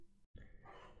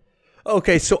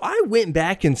Okay, so I went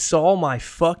back and saw my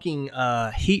fucking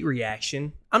Heat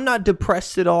reaction. I'm not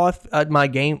depressed at all.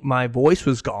 My voice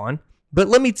was gone. But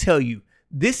let me tell you,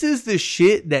 this is the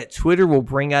shit that Twitter will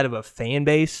bring out of a fan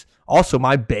base. Also,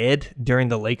 my bed during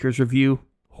the Lakers review,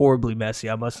 horribly messy.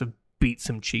 I must have beat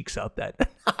some cheeks up that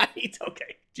night.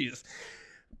 Okay, Jesus.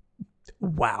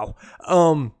 Wow.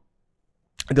 I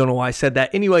don't know why I said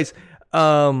that. Anyways,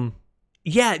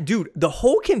 yeah, dude, the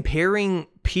whole comparing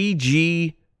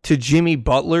PG to Jimmy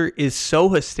Butler is so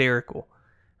hysterical,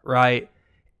 right?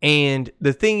 And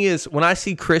the thing is, when I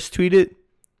see Chris tweet it,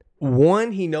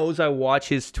 one, he knows I watch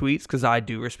his tweets because I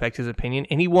do respect his opinion,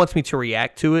 and he wants me to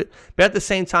react to it. But at the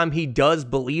same time, he does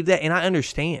believe that, and I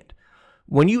understand.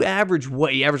 When you average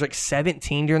he averaged like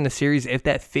 17 during the series, if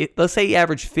that fit, let's say he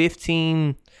averaged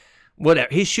 15,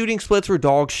 whatever. His shooting splits were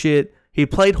dog shit. He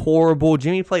played horrible.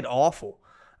 Jimmy played awful.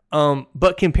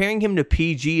 But comparing him to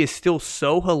PG is still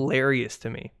so hilarious to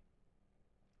me.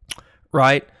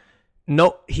 Right?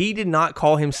 No, he did not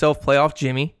call himself playoff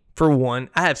Jimmy, for one.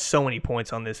 I have so many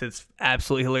points on this. It's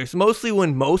absolutely hilarious. Mostly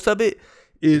when most of it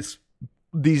is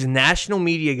these national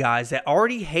media guys that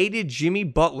already hated Jimmy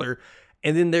Butler.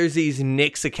 And then there's these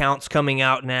Knicks accounts coming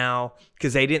out now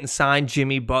because they didn't sign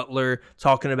Jimmy Butler,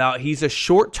 talking about he's a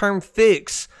short-term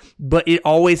fix, but it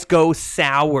always goes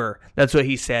sour. That's what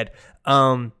he said.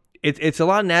 It's a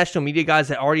lot of national media guys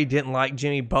that already didn't like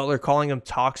Jimmy Butler, calling him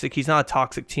toxic. He's not a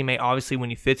toxic teammate, obviously,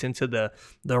 when he fits into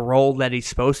the role that he's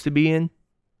supposed to be in.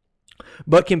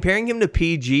 But comparing him to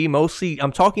PG, mostly,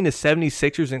 I'm talking to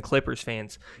 76ers and Clippers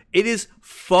fans. It is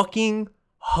fucking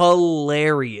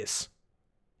hilarious.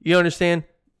 You understand?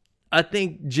 I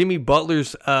think Jimmy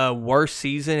Butler's worst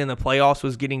season in the playoffs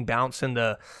was getting bounced in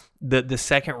the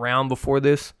second round before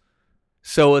this.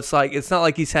 So it's not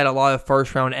like he's had a lot of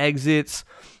first round exits,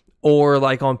 or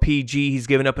like on PG, he's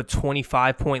given up a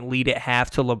 25-point lead at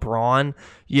half to LeBron,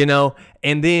 you know?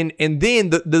 And then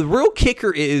the real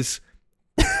kicker is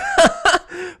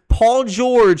Paul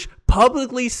George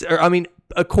Kawhi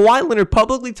Leonard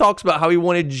publicly talks about how he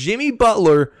wanted Jimmy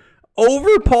Butler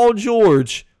over Paul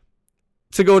George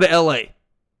to go to LA.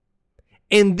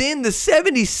 And then the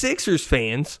 76ers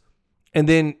fans, and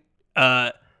then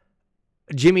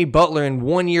Jimmy Butler, in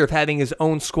 1 year of having his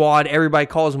own squad, everybody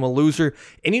calls him a loser.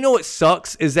 And you know what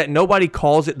sucks is that nobody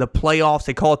calls it the playoffs.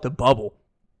 They call it the bubble.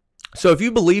 So if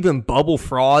you believe in bubble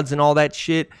frauds and all that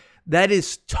shit, that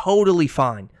is totally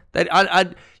fine.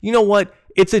 That you know what?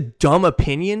 It's a dumb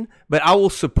opinion, but I will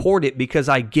support it because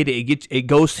I get it. It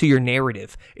goes to your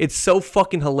narrative. It's so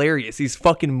fucking hilarious. These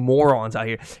fucking morons out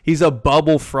here. He's a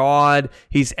bubble fraud.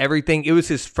 He's everything. It was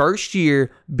his first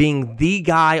year being the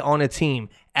guy on a team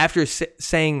after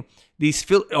saying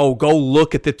go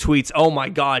look at the tweets. Oh my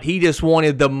God, he just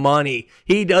wanted the money.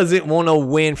 He doesn't want to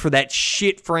win for that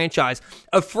shit franchise.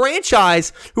 A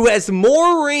franchise who has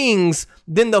more rings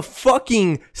than the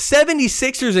fucking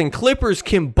 76ers and Clippers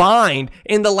combined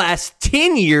in the last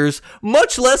 10 years,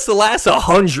 much less the last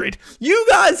 100. You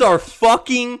guys are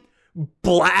fucking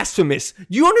blasphemous.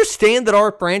 You understand that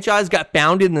our franchise got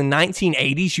founded in the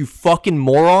 1980s, you fucking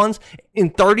morons?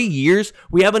 In 30 years,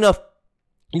 we have enough.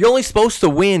 You're only supposed to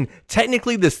win,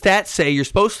 technically the stats say you're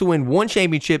supposed to win one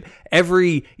championship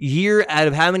every year out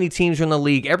of how many teams are in the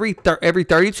league. Every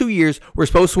 32 years, we're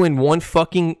supposed to win one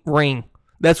fucking ring.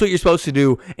 That's what you're supposed to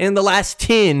do. And in the last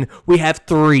 10, we have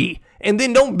 3. And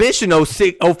then don't mention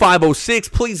 06, 05, 06.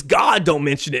 Please, God, don't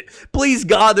mention it. Please,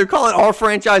 God, they're calling our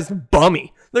franchise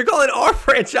bummy. They're calling our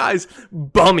franchise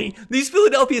bummy. These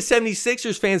Philadelphia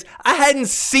 76ers fans, I hadn't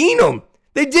seen them.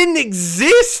 They didn't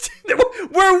exist.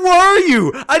 Where were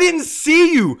you? I didn't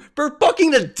see you for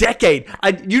fucking a decade.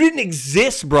 You didn't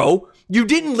exist, bro. You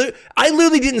didn't. I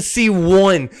literally didn't see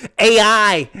one.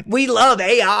 AI. We love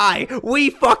AI. We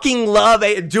fucking love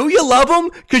AI. Do you love him?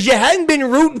 Because you hadn't been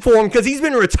rooting for him because he's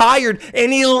been retired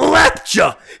and he left you.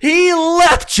 He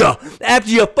left you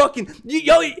after you fucking.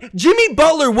 Jimmy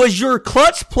Butler was your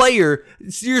clutch player,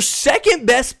 your second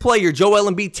best player,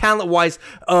 Joel Embiid, talent-wise.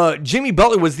 Jimmy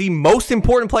Butler was the most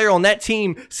important player on that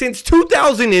team since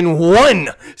 2001.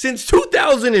 Since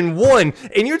 2001.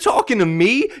 And you're talking to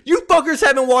me? You fuckers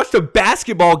haven't watched a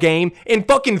basketball game in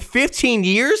fucking 15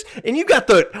 years, and you got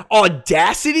the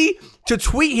audacity to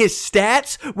tweet his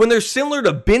stats when they're similar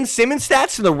to Ben Simmons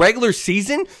stats in the regular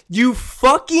season? You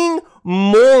fucking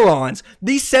morons.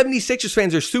 These 76ers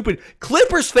fans are stupid.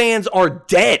 Clippers fans are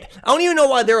dead. I don't even know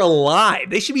why they're alive.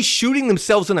 They should be shooting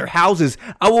themselves in their houses.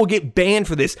 I will get banned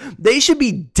for this. They should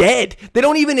be dead. They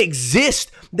don't even exist.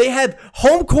 They have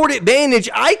home court advantage.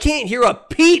 I can't hear a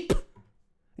peep.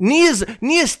 Nia's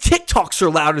TikToks are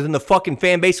louder than the fucking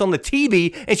fan base on the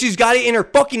TV, and she's got it in her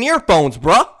fucking earphones,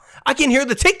 bruh. I can hear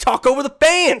the TikTok over the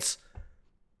fans.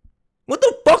 What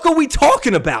the fuck are we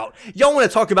talking about? Y'all want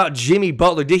to talk about Jimmy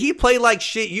Butler? Did he play like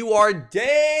shit? You are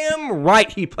damn right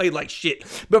he played like shit.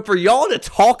 But for y'all to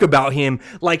talk about him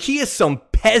like he is some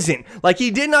peasant, like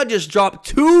he did not just drop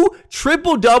 2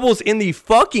 triple doubles in the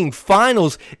fucking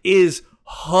finals is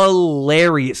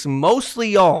hilarious.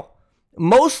 Mostly y'all.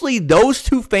 Mostly those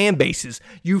 2 fan bases.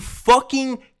 You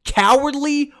fucking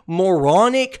cowardly,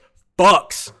 moronic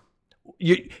fucks.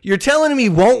 You're telling him he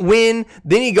won't win,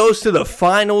 then he goes to the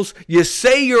finals. You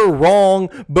say you're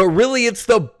wrong, but really it's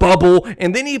the bubble.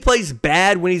 And then he plays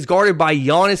bad when he's guarded by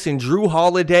Giannis and Drew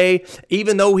Holiday,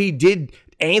 even though he did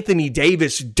Anthony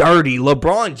Davis dirty,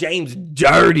 LeBron James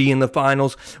dirty in the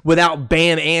finals without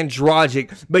Bam and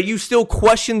Dragic. But you still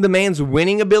question the man's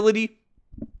winning ability?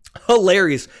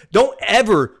 Hilarious. Don't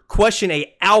ever question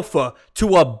a alpha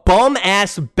to a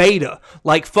bum-ass beta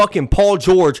like fucking Paul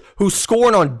George who's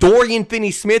scoring on Dorian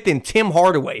Finney-Smith and Tim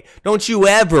Hardaway. Don't you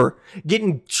ever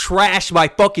getting trashed by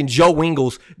fucking Joe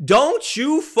Ingles. Don't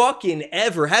you fucking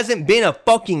ever. Hasn't been a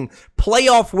fucking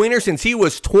playoff winner since he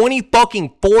was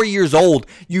 24 years old.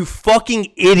 You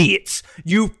fucking idiots.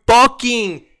 You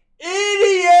fucking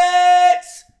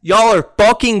idiots. Y'all are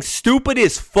fucking stupid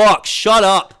as fuck. Shut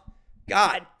up.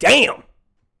 God damn.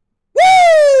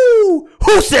 Woo!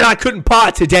 Who said I couldn't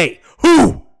pod today?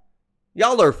 Who?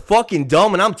 Y'all are fucking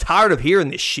dumb and I'm tired of hearing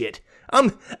this shit.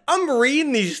 I'm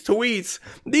reading these tweets.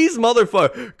 These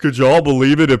motherfuckers. Could y'all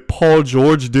believe it if Paul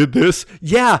George did this?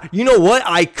 Yeah, you know what?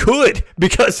 I could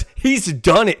because he's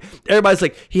done it. Everybody's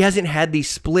like, he hasn't had these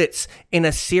splits in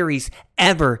a series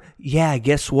ever. Yeah,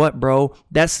 guess what, bro?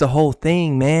 That's the whole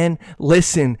thing, man.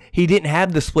 Listen, he didn't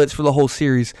have the splits for the whole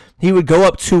series. He would go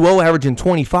up 2-0 averaging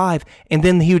 25, and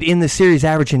then he would end the series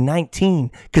averaging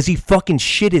 19 because he fucking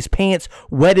shit his pants,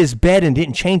 wet his bed, and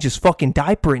didn't change his fucking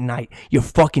diaper at night. You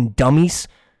fucking dummies.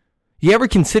 You ever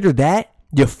consider that?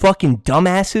 You fucking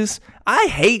dumbasses. I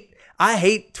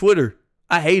hate Twitter.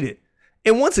 I hate it.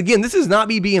 And once again, this is not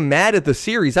me being mad at the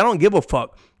series. I don't give a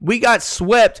fuck. We got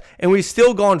swept, and we've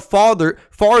still gone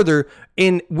farther,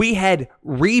 and we had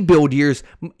rebuild years.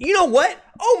 You know what?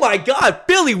 Oh, my God,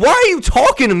 Philly, why are you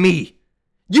talking to me?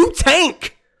 You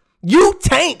tank. You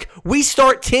tank. We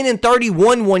start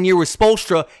 10-31 one year with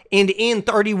Spoelstra and end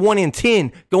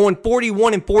 31-10, going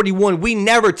 41-41. We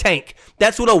never tank.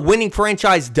 That's what a winning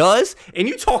franchise does. And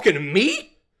you talking to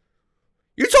me?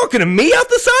 You're talking to me out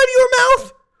the side of your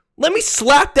mouth? Let me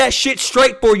slap that shit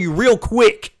straight for you real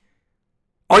quick.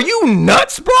 Are you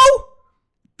nuts, bro?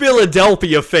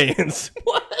 Philadelphia fans.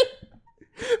 What?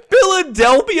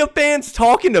 Philadelphia fans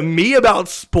talking to me about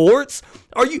sports?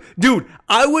 Are you, dude,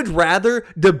 I would rather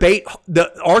debate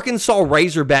the Arkansas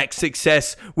Razorback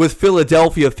success with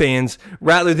Philadelphia fans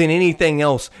rather than anything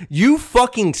else. You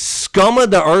fucking scum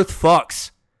of the earth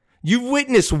fucks. You've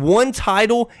witnessed one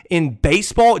title in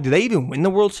baseball. Did they even win the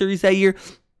World Series that year?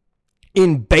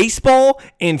 In baseball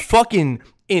and fucking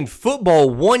in football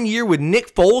 1 year with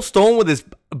Nick Foles throwing with his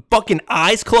fucking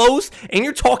eyes closed, and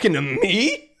you're talking to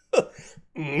me?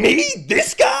 Me?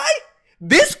 This guy?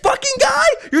 This fucking guy?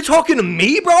 You're talking to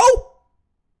me, bro?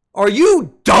 Are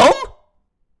you dumb?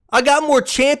 I got more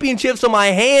championships on my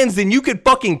hands than you could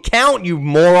fucking count, you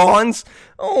morons.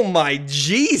 Oh my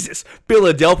Jesus.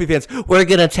 Philadelphia fans, we're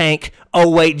going to tank. Oh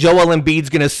wait, Joel Embiid's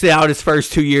going to sit out his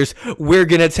first 2 years. We're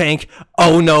going to tank.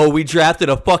 Oh no, we drafted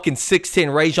a fucking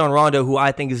 6'10 Rajon Rondo, who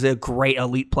I think is a great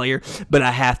elite player, but I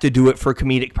have to do it for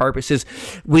comedic purposes.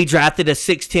 We drafted a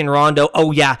 6'10 Rondo.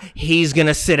 Oh yeah, he's going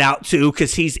to sit out too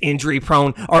because he's injury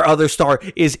prone. Our other star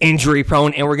is injury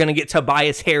prone, and we're going to get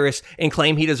Tobias Harris and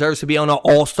claim he deserves to be on an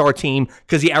all-star team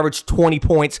because he averaged 20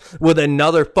 points with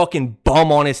another fucking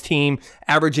bum on his team,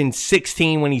 averaging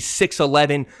 16 when he's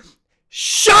 6'11".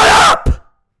 Shut up!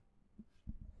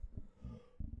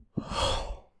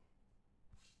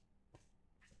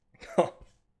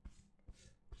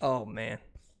 Oh, man.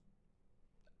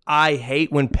 I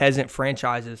hate when peasant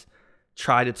franchises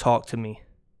try to talk to me.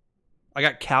 I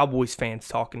got Cowboys fans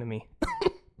talking to me.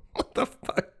 What the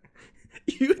fuck?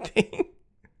 You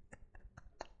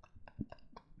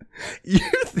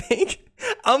think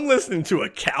I'm listening to a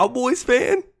Cowboys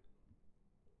fan?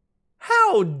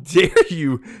 How dare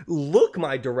you look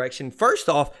my direction? First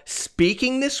off,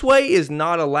 speaking this way is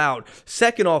not allowed.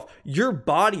 Second off, your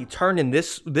body turning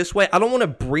this way. I don't want to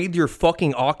breathe your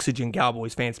fucking oxygen,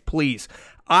 Cowboys fans, please.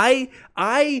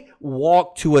 I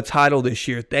walked to a title this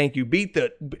year. Thank you. Beat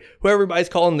who everybody's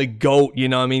calling the GOAT. You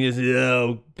know what I mean?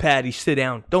 Oh, Patty, sit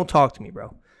down. Don't talk to me,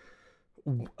 bro.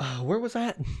 Where was I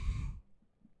at?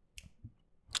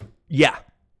 Yeah.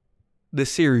 The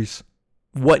series.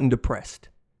 Wasn't depressed.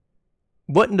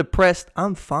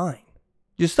 I'm fine.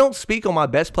 Just don't speak on my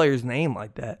best player's name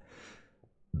like that.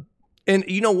 And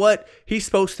you know what? He's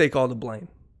supposed to take all the blame.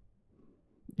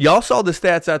 Y'all saw the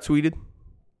stats I tweeted.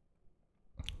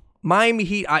 Miami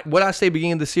Heat, what I say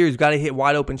beginning of the series, got to hit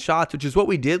wide open shots, which is what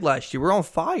we did last year. We're on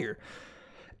fire.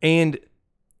 And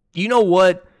you know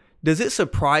what? Does it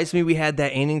surprise me we had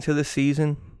that ending to the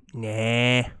season?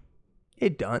 Nah,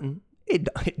 it doesn't.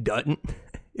 It doesn't.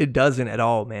 It doesn't at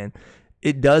all, man.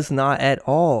 It does not at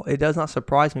all. It does not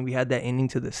surprise me we had that ending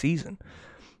to the season.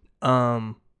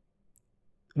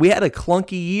 We had a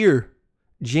clunky year.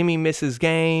 Jimmy misses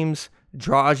games.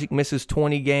 Dragic misses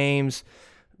 20 games.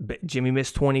 Jimmy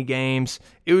missed 20 games.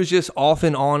 It was just off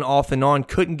and on, off and on.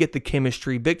 Couldn't get the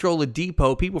chemistry. Victor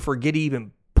Oladipo, people forget he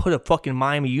even put a fucking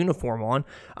Miami uniform on.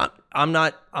 I'm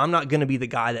not going to be the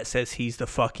guy that says he's the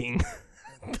fucking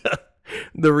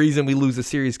the reason we lose the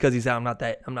series because he's out. I'm not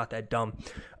that dumb.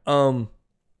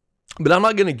 But I'm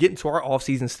not going to get into our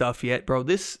offseason stuff yet, bro.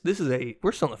 We're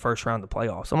still in the first round of the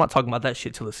playoffs. I'm not talking about that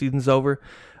shit till the season's over.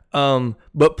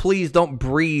 But please don't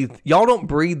breathe. Y'all don't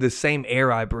breathe the same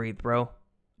air I breathe, bro.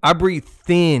 I breathe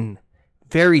thin,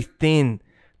 very thin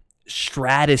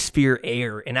stratosphere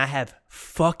air, and I have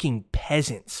fucking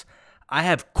peasants. I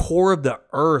have core of the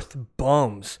earth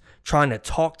bums trying to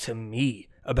talk to me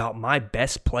about my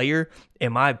best player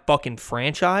in my fucking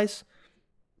franchise.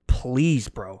 Please,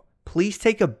 bro. Please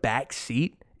take a back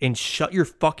seat and shut your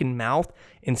fucking mouth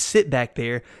and sit back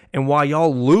there. And while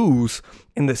y'all lose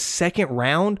in the second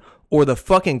round or the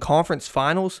fucking conference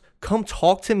finals, come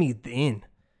talk to me then.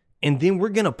 And then we're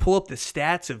going to pull up the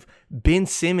stats of Ben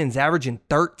Simmons averaging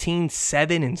 13,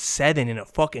 7, and 7 in a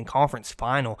fucking conference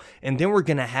final. And then we're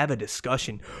going to have a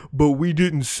discussion. But we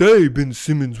didn't say Ben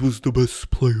Simmons was the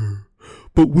best player.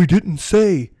 But we didn't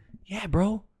say. Yeah,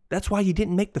 bro. That's why you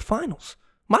didn't make the finals.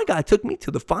 My guy took me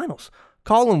to the finals.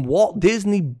 Call him Walt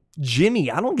Disney Jimmy.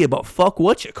 I don't give a fuck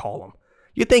what you call him.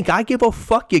 You think I give a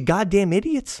fuck, you goddamn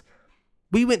idiots?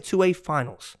 We went to a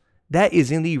finals. That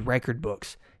is in the record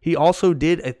books. He also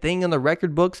did a thing in the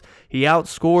record books. He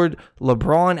outscored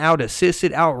LeBron,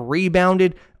 out-assisted,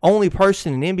 out-rebounded. Only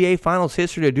person in NBA Finals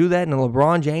history to do that in a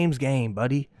LeBron James game,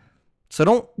 buddy.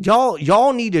 So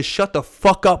y'all need to shut the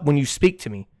fuck up when you speak to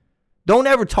me. Don't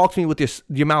ever talk to me with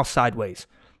your mouth sideways.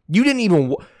 You didn't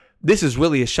even... This is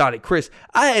really a shot at Chris.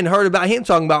 I hadn't heard about him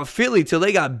talking about Philly till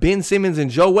they got Ben Simmons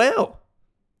and Joel.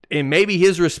 And maybe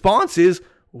his response is,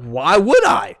 why would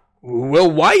I? Well,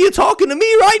 why are you talking to me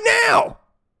right now?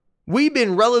 We've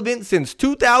been relevant since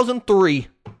 2003.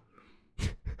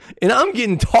 And I'm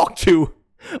getting talked to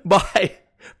by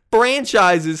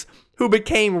franchises who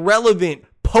became relevant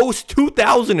post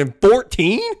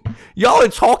 2014. Y'all are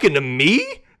talking to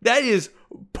me? That is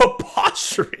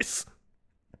preposterous.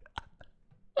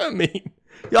 I mean,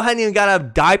 y'all hadn't even got to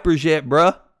have diapers yet,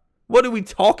 bruh. What are we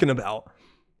talking about?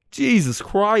 Jesus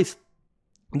Christ.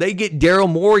 They get Daryl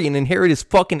Morey and inherit his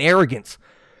fucking arrogance.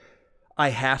 I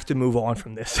have to move on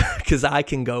from this because I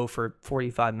can go for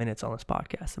 45 minutes on this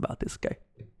podcast about this guy.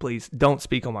 Please don't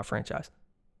speak on my franchise.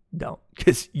 Don't.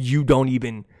 Because you don't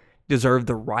even deserve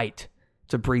the right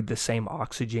to breathe the same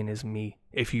oxygen as me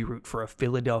if you root for a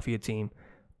Philadelphia team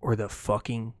or the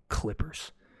fucking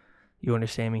Clippers. You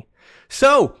understand me?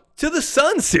 So, to the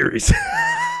Sun series.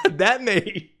 that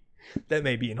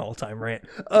may be an all-time rant.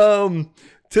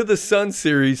 To the Sun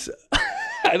series.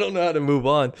 I don't know how to move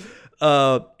on.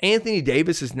 Anthony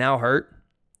Davis is now hurt.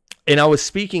 And I was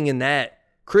speaking in that.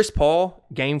 Chris Paul,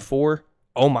 game 4.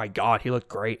 Oh my God, he looked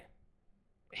great.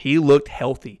 He looked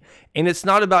healthy. And it's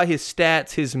not about his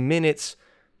stats, his minutes.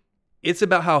 It's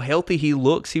about how healthy he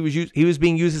looks. He was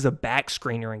being used as a back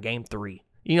screener in game 3.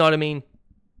 You know what I mean?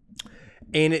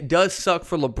 And it does suck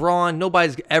for LeBron.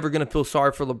 Nobody's ever going to feel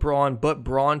sorry for LeBron but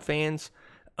Bron fans.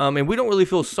 And we don't really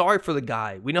feel sorry for the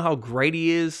guy. We know how great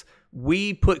he is.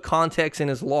 We put context in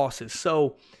his losses.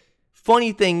 So,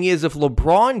 funny thing is, if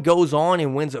LeBron goes on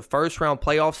and wins a first-round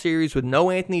playoff series with no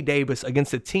Anthony Davis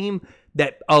against a team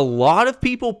that a lot of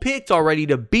people picked already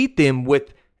to beat them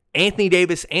with Anthony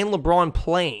Davis and LeBron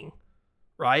playing,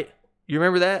 right? You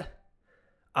remember that?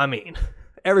 I mean...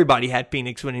 Everybody had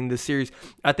Phoenix winning this series.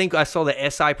 I think I saw the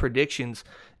SI predictions.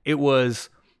 It was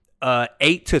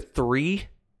 8-3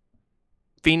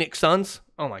 Phoenix Suns.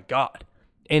 Oh, my God.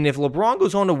 And if LeBron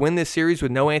goes on to win this series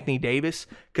with no Anthony Davis,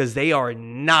 because they are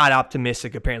not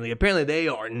optimistic, apparently. Apparently, they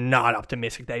are not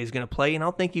optimistic that he's going to play, and I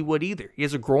don't think he would either. He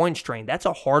has a groin strain. That's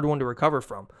a hard one to recover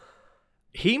from.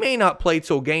 He may not play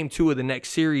till game 2 of the next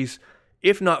series,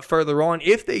 if not further on,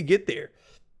 if they get there.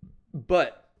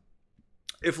 But...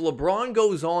 if LeBron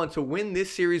goes on to win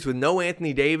this series with no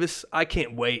Anthony Davis, I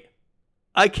can't wait.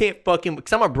 I can't fucking...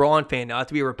 because I'm a Bron fan now. I have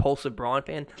to be a repulsive Bron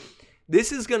fan.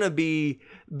 This is going to be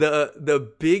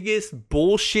the biggest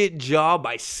bullshit job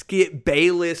by Skip,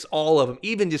 Bayless, all of them.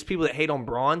 Even just people that hate on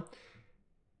Braun.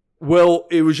 Well,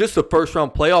 it was just a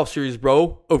first-round playoff series,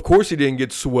 bro. Of course he didn't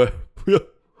get swept.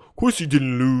 Of course he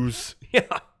didn't lose.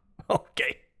 Yeah,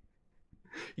 okay.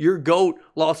 Your GOAT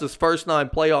lost his first 9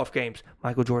 playoff games.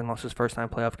 Michael Jordan lost his first 9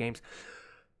 playoff games.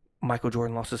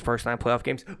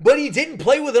 But he didn't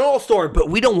play with an all-star. But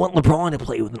we don't want LeBron to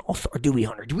play with an all-star, do we,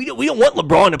 Hunter? We don't want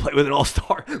LeBron to play with an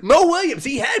all-star. Mo Williams,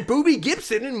 he had Boobie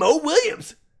Gibson and Mo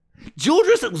Williams.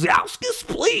 Julius Ilgauskas,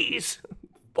 please.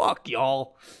 Fuck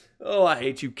y'all. Oh, I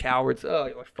hate you cowards. Oh,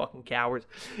 you're fucking cowards.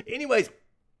 Anyways,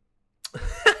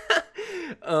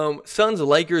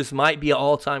 Suns-Lakers might be an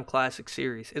all-time classic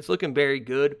series. It's looking very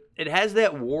good. It has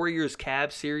that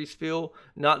Warriors-Cavs series feel.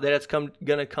 Not that it's going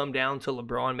to come down to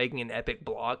LeBron making an epic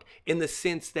block, in the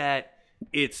sense that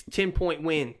it's 10-point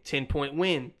win, 10-point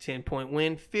win, 10-point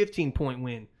win, 15-point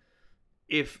win.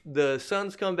 If the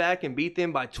Suns come back and beat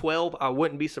them by 12, I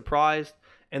wouldn't be surprised.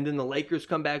 And then the Lakers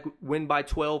come back, win by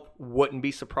 12, wouldn't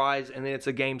be surprised. And then it's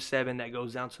a game 7 that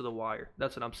goes down to the wire.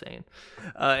 That's what I'm saying.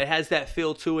 It has that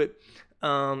feel to it.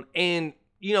 And,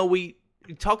 you know, we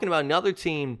talking about another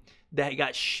team that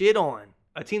got shit on.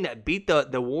 A team that beat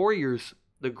the Warriors,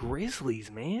 the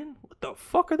Grizzlies, man. What the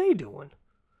fuck are they doing?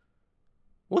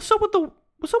 What's up with the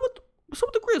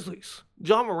Grizzlies?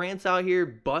 John Morant's out here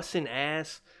busting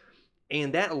ass.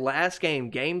 And that last game,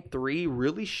 game 3,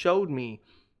 really showed me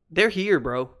they're here,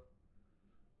 bro.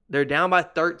 They're down by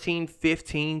 13,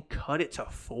 15, cut it to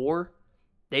 4.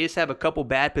 They just have a couple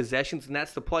bad possessions, and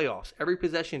that's the playoffs. Every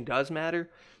possession does matter,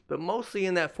 but mostly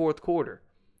in that fourth quarter,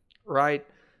 right?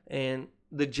 And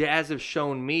the Jazz have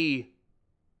shown me,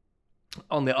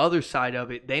 on the other side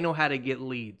of it, they know how to get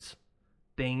leads.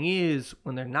 Thing is,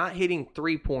 when they're not hitting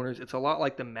three-pointers, it's a lot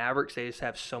like the Mavericks. They just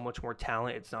have so much more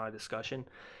talent. It's not a discussion.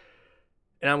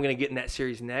 And I'm going to get in that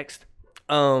series next.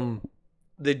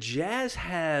 The Jazz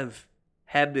have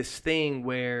this thing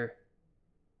where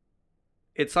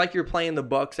it's like you're playing the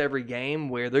Bucks every game,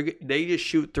 where they just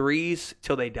shoot threes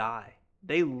till they die.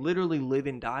 They literally live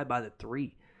and die by the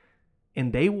 3.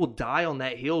 And they will die on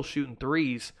that hill shooting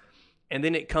threes. And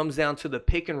then it comes down to the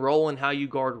pick and roll and how you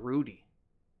guard Rudy,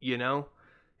 you know?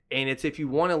 And it's if you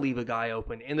want to leave a guy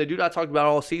open. And the dude I talked about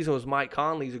all season was Mike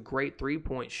Conley. He's a great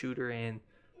three-point shooter, and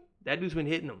that dude's been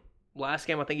hitting them. Last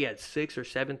game, I think he had 6 or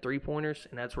 7 three-pointers,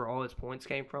 and that's where all his points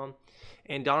came from.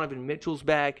 And Donovan Mitchell's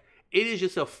back. It is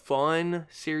just a fun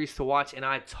series to watch, and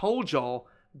I told y'all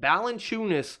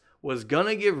Valanciunas was going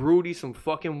to give Rudy some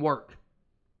fucking work.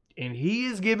 And he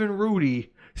is giving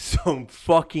Rudy some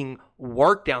fucking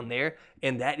work down there,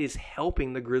 and that is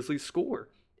helping the Grizzlies score.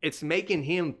 It's making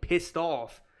him pissed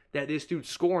off that this dude's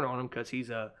scoring on him because he's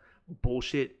a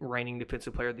bullshit reigning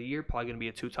defensive player of the year, probably going to be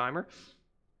a 2-timer.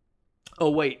 Oh,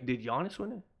 wait, did Giannis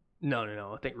win it?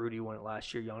 No. I think Rudy won it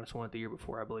last year. Giannis won it the year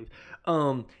before, I believe.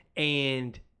 And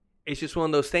it's just one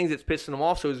of those things that's pissing him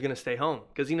off, so he's going to stay home.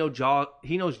 Because he knows Ja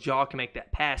can make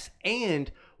that pass. And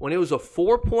when it was a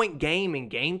 4-point game in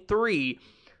Game 3,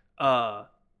 Ja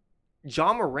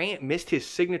Morant missed his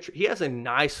signature. He has a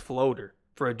nice floater.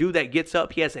 For a dude that gets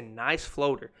up, he has a nice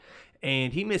floater.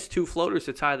 And he missed 2 floaters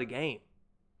to tie the game.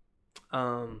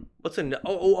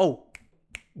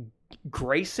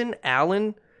 Grayson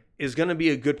Allen is going to be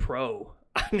a good pro.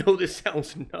 I know this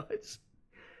sounds nuts.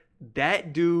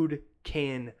 That dude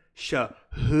can shoot.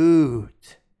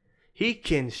 He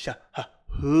can shoot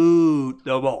the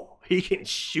ball. He can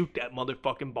shoot that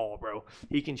motherfucking ball, bro.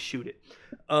 He can shoot it.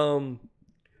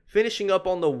 Finishing up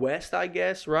on the West, I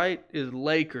guess, right, is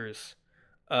Lakers.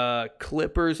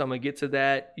 Clippers, I'm going to get to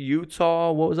that.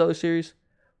 Utah, what was the other series?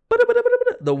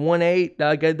 The 1-8,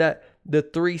 I get that. The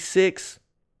 3-6.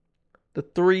 The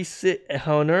 3-6,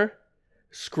 Hunter,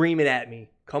 screaming at me.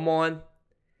 Come on.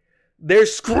 They're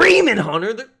screaming,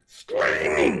 Hunter. They're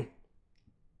screaming.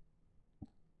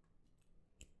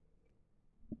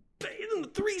 The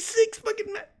 3-6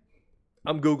 fucking match.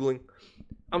 I'm Googling.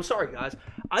 I'm sorry, guys.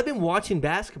 I've been watching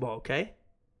basketball, okay?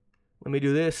 Let me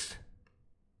do this.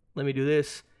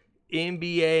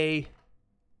 NBA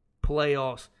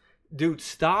playoffs. Dude,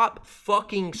 stop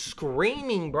fucking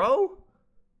screaming, bro.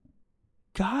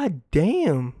 God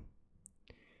damn.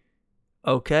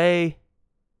 Okay.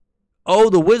 Oh,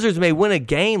 the Wizards may win a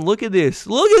game. Look at this.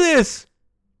 Trailblazers.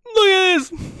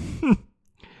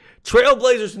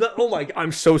 Oh my God.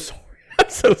 I'm so sorry. I'm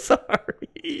so sorry.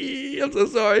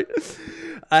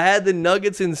 I had the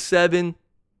Nuggets in 7.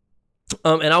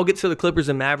 And I'll get to the Clippers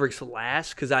and Mavericks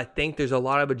last because I think there's a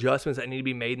lot of adjustments that need to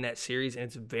be made in that series, and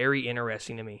it's very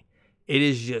interesting to me. It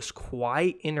is just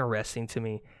quite interesting to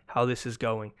me how this is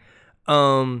going.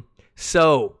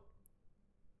 So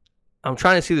I'm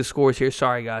trying to see the scores here.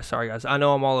 Sorry, guys. I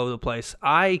know I'm all over the place.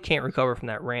 I can't recover from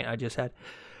that rant I just had.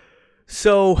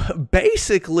 So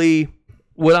basically,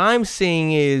 what I'm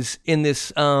seeing is in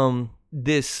this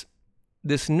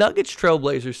this Nuggets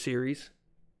Trailblazers series,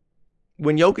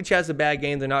 when Jokic has a bad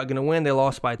game, they're not going to win. They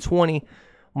lost by 20.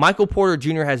 Michael Porter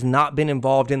Jr. has not been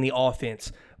involved in the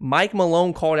offense. Mike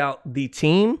Malone called out the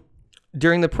team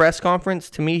during the press conference.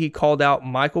 To me, he called out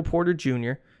Michael Porter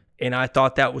Jr., and I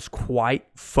thought that was quite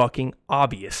fucking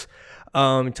obvious.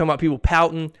 Talking about people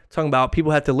pouting, talking about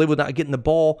people have to live with not getting the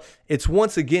ball. It's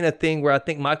once again a thing where I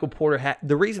think Michael Porter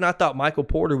the reason I thought Michael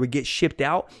Porter would get shipped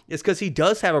out is because he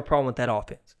does have a problem with that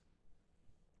offense.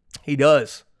 He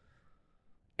does.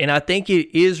 And I think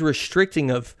it is restricting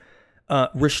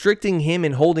him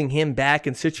and holding him back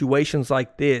in situations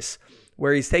like this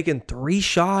where he's taking 3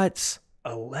 shots,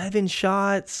 11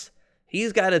 shots.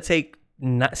 He's got to take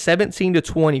 17 to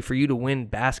 20 for you to win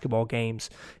basketball games.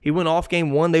 He went off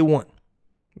game 1, they won.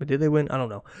 But did they win? I don't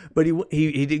know. But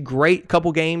he did great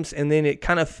couple games, and then it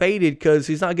kind of faded because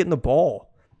he's not getting the ball.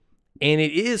 And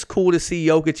it is cool to see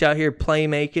Jokic out here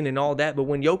playmaking and all that, but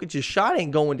when Jokic's shot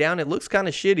ain't going down, it looks kind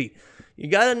of shitty. You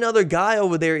got another guy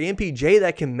over there, MPJ,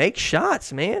 that can make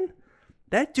shots, man.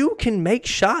 That dude can make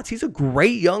shots. He's a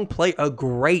great young player. A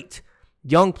great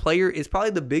young player is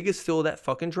probably the biggest steal of that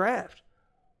fucking draft.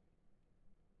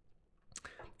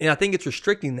 And I think it's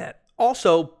restricting that.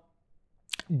 Also,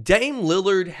 Dame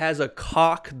Lillard has a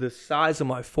cock the size of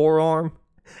my forearm,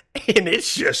 and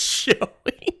it's just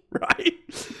showing, right?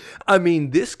 I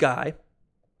mean, this guy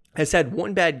has had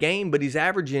one bad game, but he's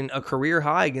averaging a career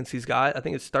high against these guys. I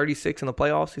think it's 36 in the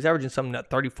playoffs. He's averaging something at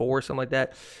 34 or something like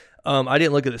that. I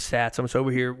didn't look at the stats. I'm just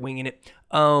over here winging it.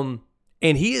 And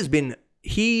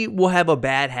he will have a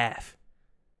bad half.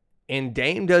 And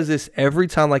Dame does this every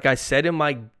time. Like I said in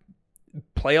my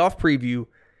playoff preview,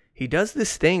 he does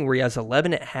this thing where he has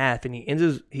 11 at half and he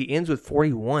ends with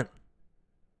 41.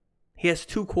 He has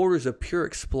 2 quarters of pure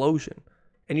explosion.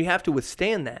 And you have to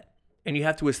withstand that. And you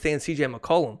have to withstand CJ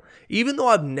McCollum. Even though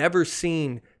I've never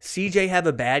seen CJ have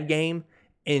a bad game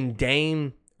and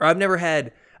Dame, or I've never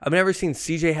seen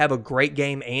CJ have a great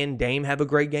game and Dame have a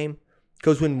great game.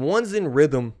 Because when one's in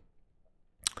rhythm,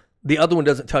 the other one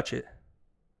doesn't touch it.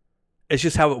 It's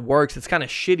just how it works. It's kind of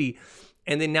shitty.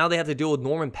 And then now they have to deal with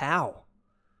Norman Powell.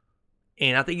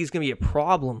 And I think he's going to be a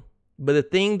problem. But the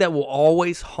thing that will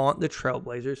always haunt the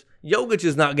Trailblazers, Jokic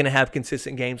is not going to have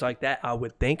consistent games like that, I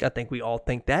would think. I think we all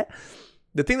think that.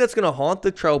 The thing that's going to haunt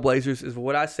the Trailblazers is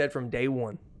what I said from day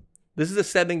one. This is a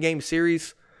 7-game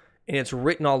series, and it's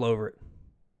written all over it.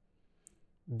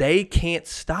 They can't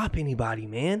stop anybody,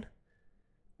 man.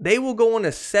 They will go on a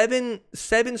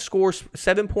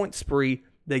 7-point spree.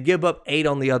 They give up 8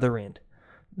 on the other end.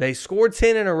 They scored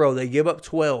 10 in a row. They give up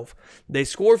 12. They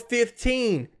score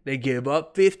 15. They give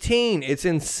up 15. It's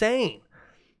insane.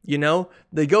 You know,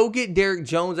 they go get Derrick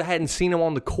Jones. I hadn't seen him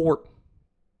on the court.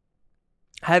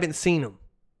 And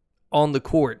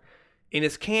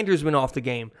his Cantor's been off the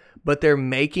game. But they're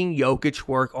making Jokic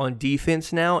work on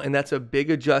defense now, and that's a big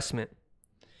adjustment.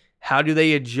 How do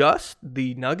they adjust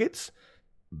the Nuggets?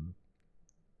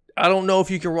 I don't know if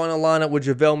you can run a lineup with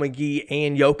JaVale McGee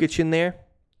and Jokic in there.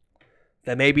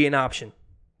 That may be an option.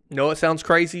 No, it sounds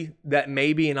crazy. That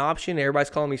may be an option. Everybody's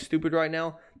calling me stupid right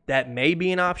now. That may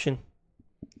be an option.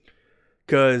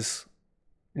 Because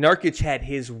Nurkic had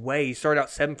his way. He started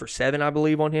out 7 for 7, I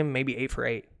believe, on him. Maybe 8 for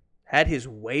 8. Had his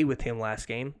way with him last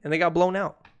game. And they got blown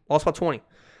out. Lost by 20.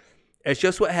 It's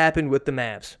just what happened with the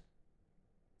Mavs.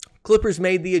 Clippers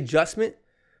made the adjustment.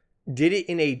 Did it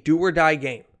in a do-or-die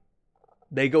game.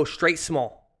 They go straight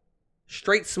small.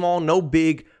 Straight small, no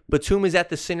big. Batum is at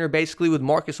the center basically with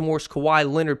Marcus Morris, Kawhi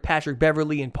Leonard, Patrick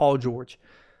Beverly, and Paul George.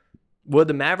 What did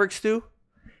the Mavericks do?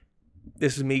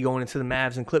 This is me going into the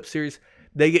Mavs and Clip series.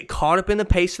 They get caught up in the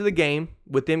pace of the game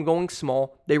with them going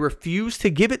small. They refuse to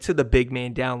give it to the big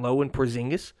man down low in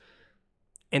Porzingis.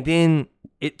 And then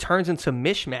it turns into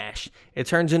mishmash. It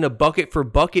turns into bucket for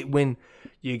bucket when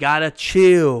you got to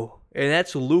chill. And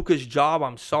that's Luka's job.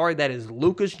 I'm sorry, that is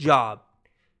Luka's job.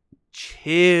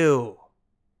 Chill.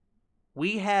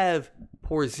 We have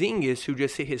Porzingis, who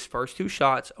just hit his first 2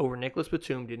 shots over Nicholas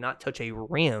Batum, did not touch a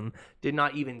rim, did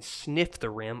not even sniff the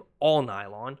rim, all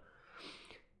nylon.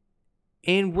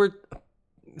 And we're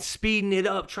speeding it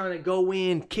up, trying to go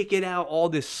in, kick it out, all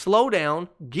this. Slow down,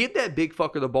 give that big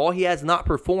fucker the ball. He has not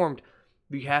performed.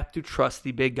 We have to trust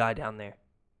the big guy down there.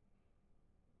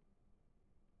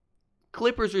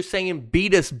 Clippers are saying,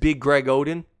 beat us, big Greg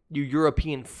Oden, you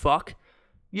European fuck.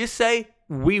 You say,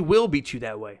 we will beat you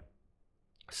that way.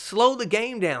 Slow the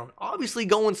game down. Obviously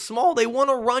going small. They want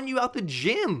to run you out the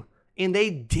gym. And they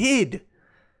did.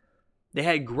 They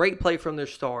had great play from their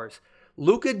stars.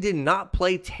 Luka did not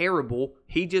play terrible.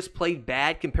 He just played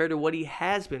bad compared to what he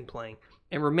has been playing.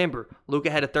 And remember, Luka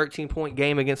had a 13-point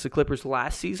game against the Clippers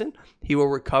last season. He will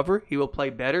recover. He will play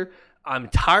better. I'm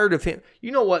tired of him.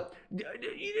 You know what?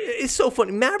 It's so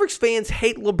funny. Mavericks fans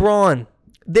hate LeBron.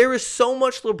 There is so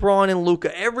much LeBron in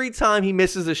Luka. Every time he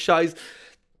misses a shot, he's...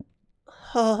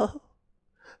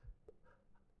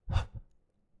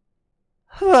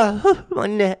 my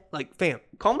neck. Like, fam,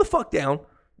 calm the fuck down.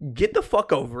 Get the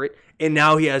fuck over it. And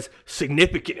now he has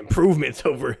significant improvements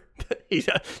over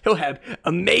he'll have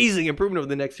amazing improvement over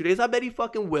the next 2 days. I bet he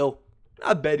fucking will.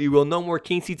 I bet he will. No more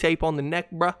Kinsey tape on the neck,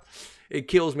 bruh. It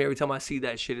kills me every time I see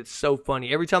that shit. It's so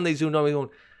funny. Every time they zoom on me going,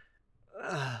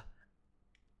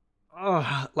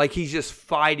 like he's just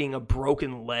fighting a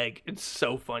broken leg. It's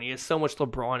so funny. It's so much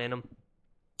LeBron in him.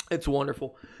 It's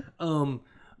wonderful.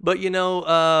 But you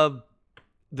know,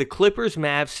 the Clippers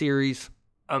Mavs series,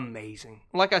 amazing.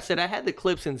 Like I said, I had the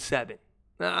Clips in 7.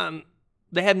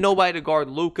 They have nobody to guard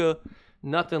Luka,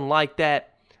 nothing like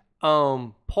that.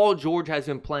 Paul George has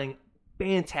been playing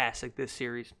fantastic this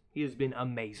series. He has been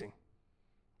amazing.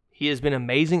 He has been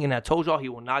amazing, and I told y'all he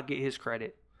will not get his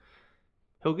credit.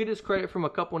 He'll get his credit from a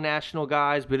couple national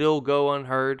guys, but it'll go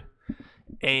unheard.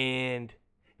 And,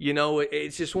 you know,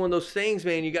 it's just one of those things,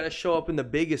 man. You got to show up in the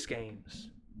biggest games.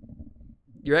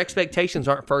 Your expectations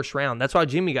aren't first round. That's why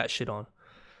Jimmy got shit on.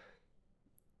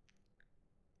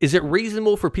 Is it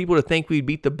reasonable for people to think we'd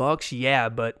beat the Bucks? Yeah,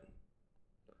 but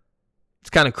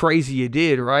it's kind of crazy you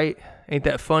did, right? Ain't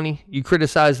that funny? You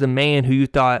criticized the man who you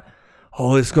thought,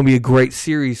 oh, it's going to be a great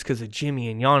series because of Jimmy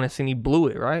and Giannis, and he blew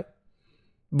it, right?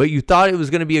 But you thought it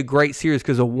was going to be a great series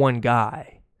because of one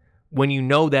guy, when you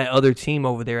know that other team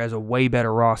over there has a way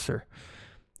better roster,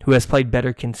 who has played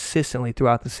better consistently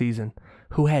throughout the season,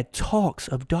 who had talks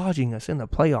of dodging us in the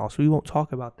playoffs. We won't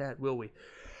talk about that, will we?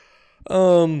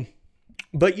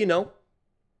 But, you know,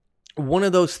 one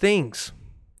of those things.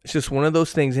 It's just one of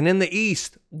those things. And in the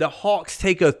East, the Hawks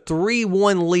take a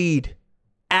 3-1 lead.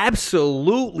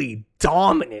 Absolutely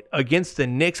dominant against the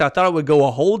Knicks. I thought it would go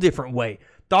a whole different way.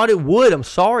 Thought it would. I'm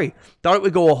sorry. Thought it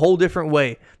would go a whole different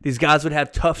way. These guys would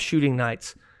have tough shooting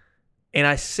nights. And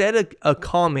I said a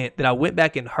comment that I went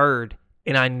back and heard,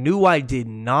 and I knew I did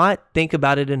not think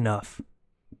about it enough.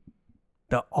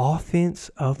 The offense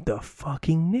of the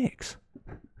fucking Knicks.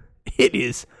 It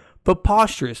is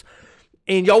preposterous.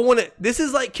 And y'all want to... This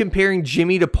is like comparing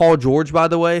Jimmy to Paul George, by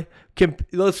the way.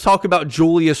 Let's talk about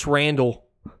Julius Randle.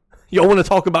 Y'all want to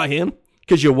talk about him?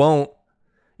 Because you won't.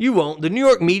 You won't. The New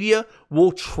York media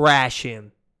will trash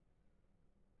him.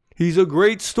 He's a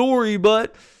great story,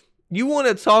 but you want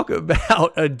to talk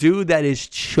about a dude that is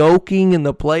choking in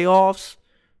the playoffs?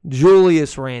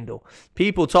 Julius Randle.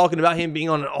 People talking about him being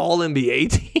on an all-NBA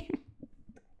team.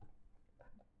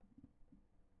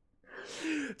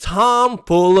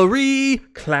 Tomfoolery,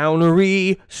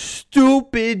 clownery,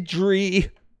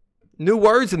 stupidry. New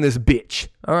words in this bitch,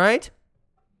 all right?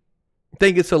 I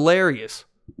think it's hilarious.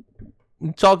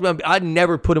 Talking about, I'd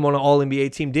never put him on an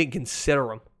all-NBA team. Didn't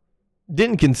consider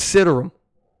him.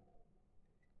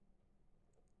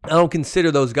 I don't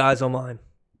consider those guys on mine.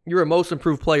 You're a most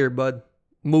improved player, bud.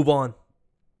 Move on.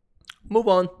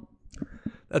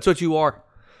 That's what you are.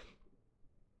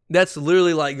 That's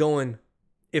literally like going,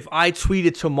 if I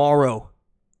tweeted tomorrow,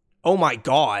 oh my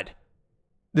God,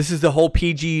 this is the whole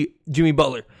PG Jimmy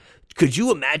Butler. Could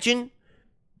you imagine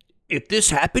if this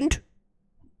happened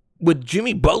with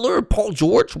Jimmy Butler or Paul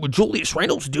George, what Julius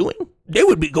Randle's doing? They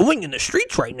would be going in the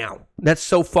streets right now. That's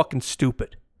so fucking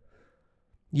stupid.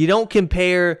 You don't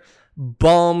compare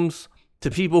bums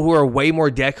to people who are way more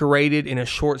decorated in a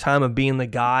short time of being the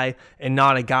guy, and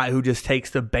not a guy who just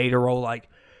takes the beta role like,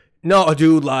 no,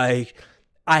 dude, like,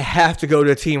 I have to go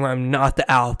to a team where I'm not the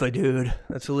alpha, dude.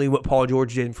 That's literally what Paul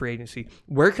George did in free agency.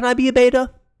 Where can I be a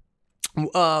beta?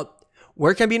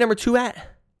 Where can I be number 2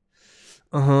 at?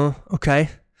 Okay.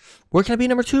 Where can I be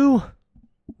number 2?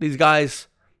 These guys,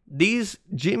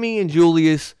 Jimmy and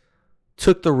Julius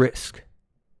took the risk.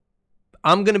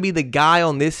 I'm going to be the guy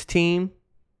on this team,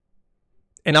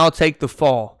 and I'll take the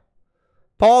fall.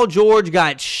 Paul George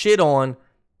got shit on,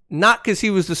 not because he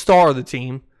was the star of the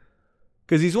team,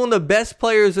 because he's one of the best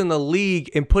players in the league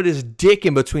and put his dick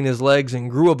in between his legs and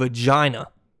grew a vagina.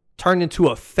 Turned into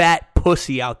a fat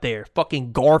pussy out there.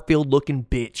 Fucking Garfield-looking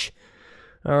bitch.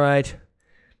 All right.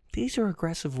 These are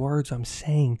aggressive words I'm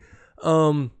saying.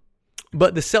 But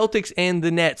the Celtics and the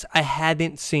Nets, I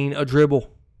haven't seen a dribble.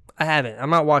 I haven't. I'm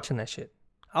not watching that shit.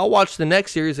 I'll watch the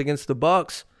next series against the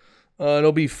Bucks.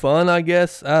 It'll be fun, I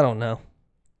guess. I don't know.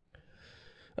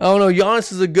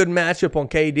 Giannis is a good matchup on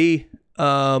KD.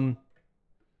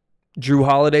 Drew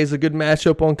Holiday's a good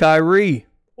matchup on Kyrie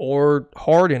or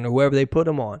Harden or whoever they put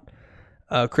him on.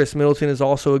 Chris Middleton is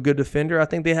also a good defender. I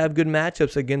think they have good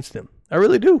matchups against him. I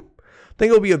really do. I think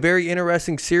it'll be a very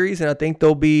interesting series, and I think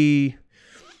they'll be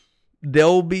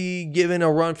given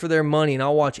a run for their money, and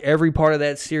I'll watch every part of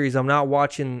that series. I'm not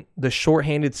watching the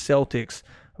shorthanded Celtics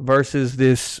versus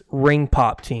this ring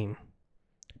pop team.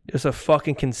 Just a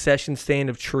fucking concession stand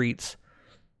of treats.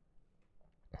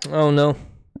 I don't know.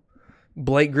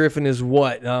 Blake Griffin is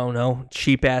what? I don't know.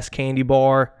 Cheap-ass candy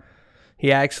bar.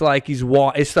 He acts like he's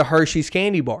washed. It's the Hershey's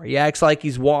candy bar. He acts like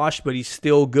he's washed, but he's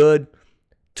still good.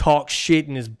 Talks shit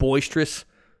and is boisterous.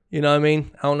 You know what I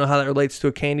mean? I don't know how that relates to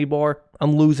a candy bar.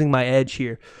 I'm losing my edge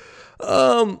here.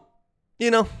 But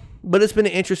it's been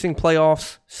an interesting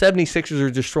playoffs. 76ers are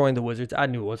destroying the Wizards. I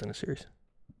knew it wasn't a series.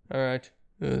 All right.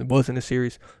 It wasn't a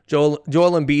series. Joel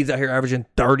Embiid's out here averaging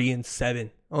 30 and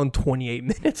 7 on 28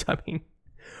 minutes. I mean,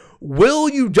 will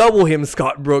you double him,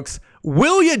 Scott Brooks?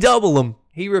 Will you double him?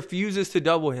 He refuses to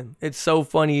double him. It's so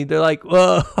funny. They're like,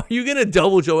 are you going to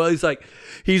double Joel? He's like,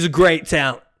 he's a great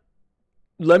talent.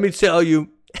 Let me tell you,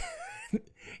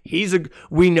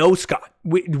 we know Scott.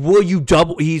 Will you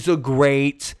double? He's a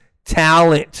great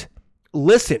talent.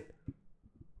 Listen,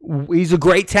 he's a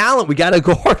great talent. We got to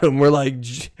guard him. We're like,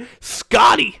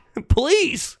 Scotty,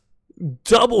 please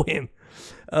double him.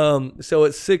 So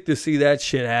it's sick to see that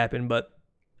shit happen, but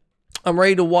I'm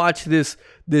ready to watch this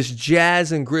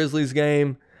Jazz and Grizzlies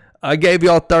game. I gave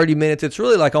y'all 30 minutes. It's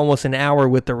really like almost an hour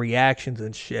with the reactions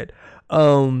and shit.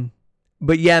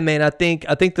 But yeah, man, I think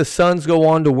the Suns go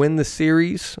on to win the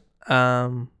series.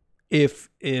 If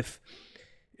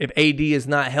AD is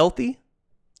not healthy,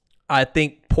 I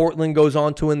think Portland goes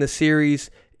on to win the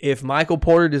series. If Michael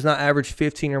Porter does not average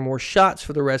 15 or more shots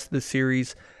for the rest of the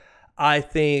series, I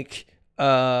think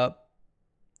who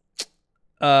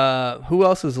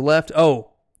else is left?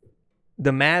 Oh,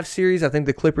 the Mavs series. I think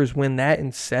the Clippers win that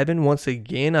in 7. Once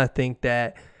again, I think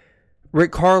that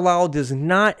Rick Carlisle does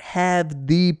not have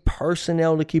the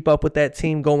personnel to keep up with that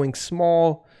team going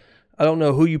small. I don't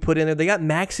know who you put in there. They got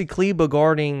Maxi Kleber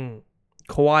guarding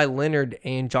Kawhi Leonard,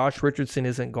 and Josh Richardson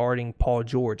isn't guarding Paul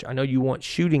George. I know you want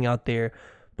shooting out there,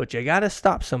 but you got to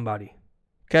stop somebody.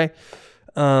 Okay?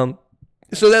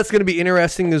 So that's going to be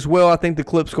interesting as well. I think the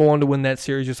Clips go on to win that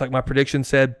series, just like my prediction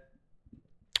said.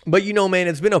 But, man,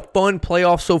 it's been a fun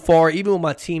playoff so far, even with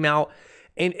my team out.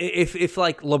 And if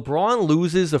like LeBron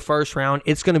loses the first round,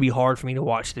 it's going to be hard for me to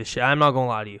watch this shit. I'm not going to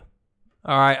lie to you.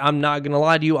 All right, I'm not going to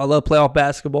lie to you. I love playoff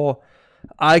basketball.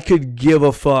 I could give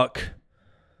a fuck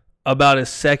about a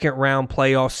second round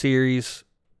playoff series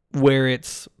where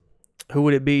it's, who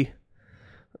would it be?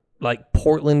 Like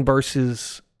Portland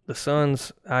versus the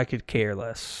Suns. I could care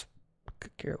less.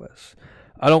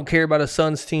 I don't care about a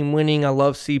Suns team winning. I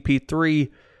love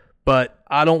CP3, but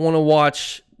I don't want to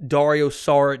watch Dario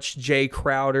Saric, Jay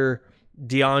Crowder,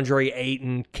 DeAndre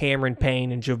Ayton, Cameron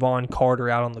Payne, and Javon Carter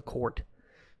out on the court.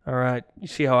 All right. You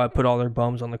see how I put all their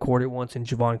bums on the court at once, and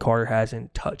Javon Carter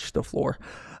hasn't touched the floor.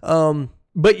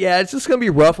 But yeah, it's just going to be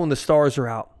rough when the stars are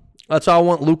out. That's why I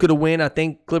want Luka to win. I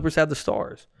think Clippers have the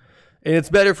stars. And it's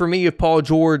better for me if Paul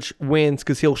George wins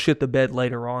because he'll shit the bed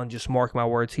later on. Just mark my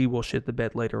words, he will shit the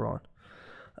bed later on.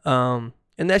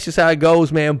 And that's just how it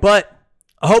goes, man. But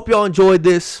I hope y'all enjoyed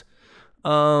this.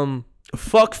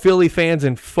 Fuck Philly fans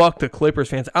and fuck the Clippers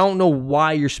fans. I don't know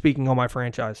why you're speaking on my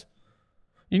franchise.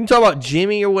 You can talk about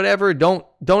Jimmy or whatever. Don't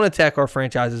attack our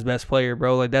franchise's best player,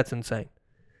 bro. Like, that's insane.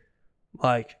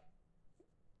 Like,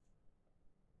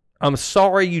 I'm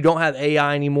sorry you don't have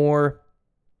AI anymore.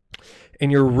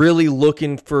 And you're really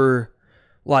looking for,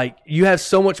 like, you have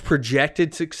so much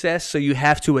projected success, so you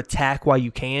have to attack while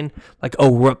you can. Like,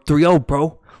 oh, we're up 3-0,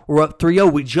 bro. We're up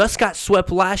 3-0. We just got swept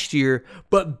last year,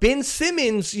 but Ben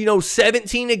Simmons,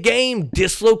 17 a game,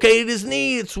 dislocated his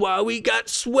knee. That's why we got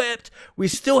swept. We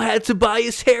still had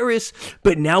Tobias Harris,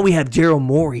 but now we have Daryl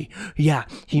Morey. Yeah,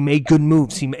 he made good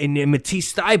moves. And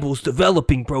Matisse Thybulle's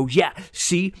developing, bro. Yeah,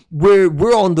 see, we're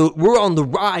on the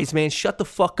rise, man. Shut the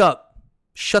fuck up.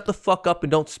 Shut the fuck up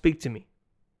and don't speak to me.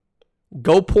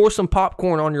 Go pour some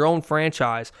popcorn on your own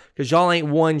franchise because y'all ain't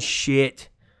won shit.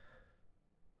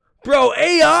 Bro,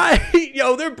 AI,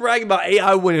 they're bragging about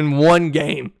AI winning one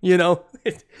game,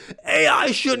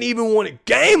 AI shouldn't even win a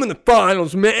game in the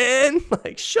finals, man.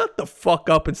 Like, shut the fuck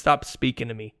up and stop speaking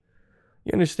to me.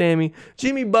 You understand me?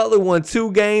 Jimmy Butler won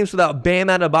 2 games without Bam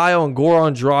Adebayo and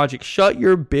Goran Dragic. Shut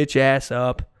your bitch ass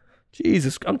up.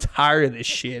 Jesus, I'm tired of this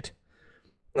shit.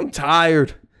 I'm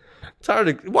tired.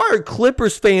 Why are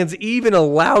Clippers fans even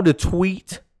allowed to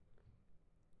tweet?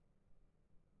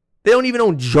 They don't even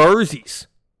own jerseys.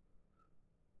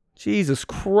 Jesus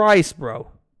Christ,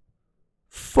 bro.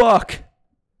 Fuck.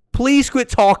 Please quit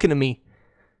talking to me.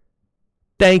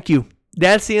 Thank you.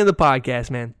 That's the end of the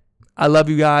podcast, man. I love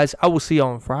you guys. I will see you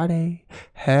on Friday.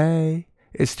 Hey,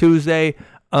 it's Tuesday.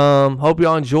 Hope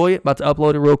y'all enjoy it. About to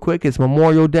upload it real quick. It's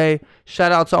Memorial Day.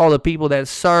 Shout out to all the people that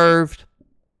served.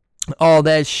 All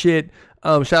that shit.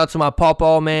 Shout out to my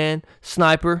pawpaw, man.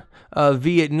 Sniper.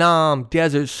 Vietnam,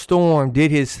 Desert Storm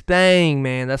did his thing,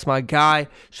 man. That's my guy.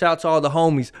 Shout out to all the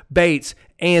homies. Bates,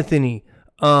 Anthony.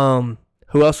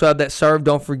 Who else have that served?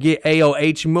 Don't forget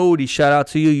AOH Moody. Shout out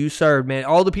to you. You served, man.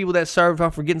 All the people that served. If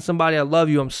I'm forgetting somebody, I love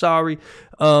you. I'm sorry.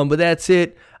 But that's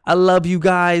it. I love you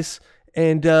guys.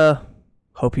 And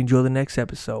hope you enjoy the next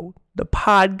episode. The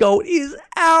Pod Goat is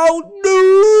out.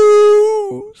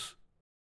 News.